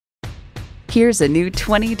Here's a new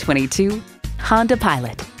 2022 Honda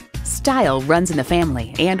Pilot. Style runs in the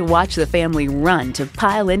family, and watch the family run to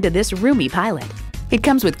pile into this roomy Pilot. It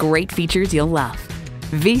comes with great features you'll love.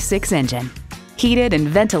 V6 engine, heated and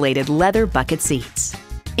ventilated leather bucket seats,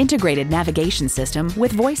 integrated navigation system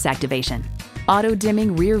with voice activation,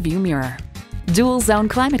 auto-dimming rear view mirror, dual zone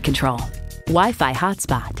climate control, Wi-Fi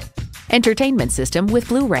hotspot, entertainment system with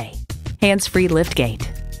Blu-ray, hands-free liftgate,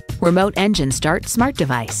 remote engine start smart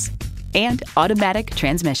device, and automatic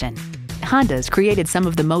transmission. Honda's created some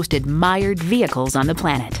of the most admired vehicles on the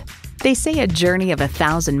planet. They say a journey of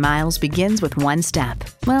 1,000 miles begins with one step.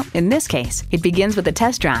 Well, in this case, it begins with a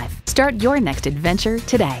test drive. Start your next adventure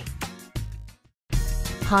today.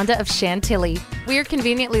 Honda of Chantilly. We're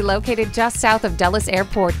conveniently located just south of Dulles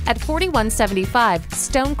Airport at 4175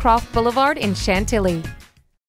 Stonecroft Boulevard in Chantilly.